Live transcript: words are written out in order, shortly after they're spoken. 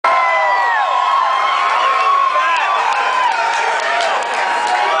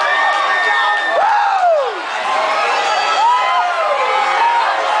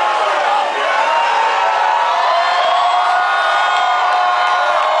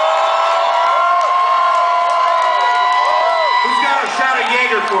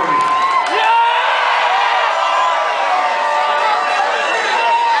it for me.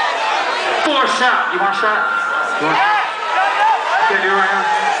 For a shot. You want a shot? You want a shot? Can't do it right now?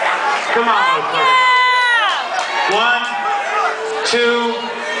 Come on, motherfucker. 1, 2.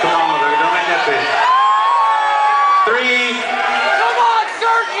 Come on, motherfucker. Don't make that face. 3. Come on,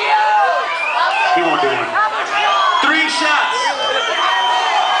 Sergio! He won't do one. 3 shots.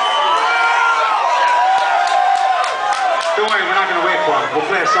 Don't worry, we're not going to wait for him. We'll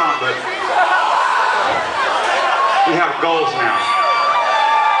play a song, but we have goals now.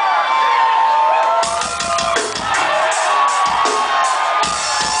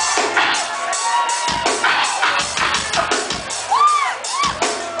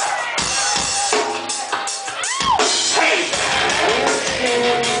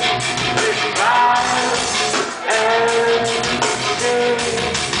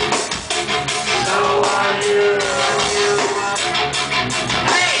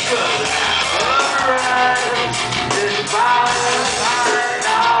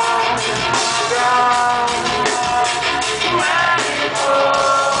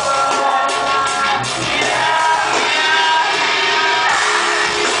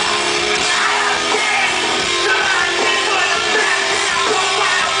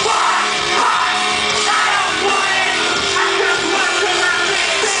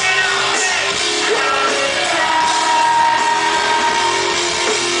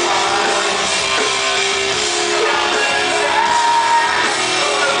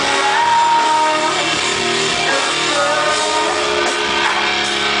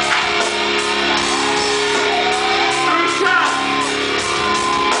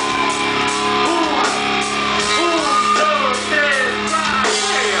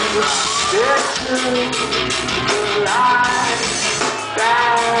 The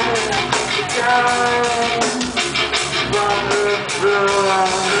light,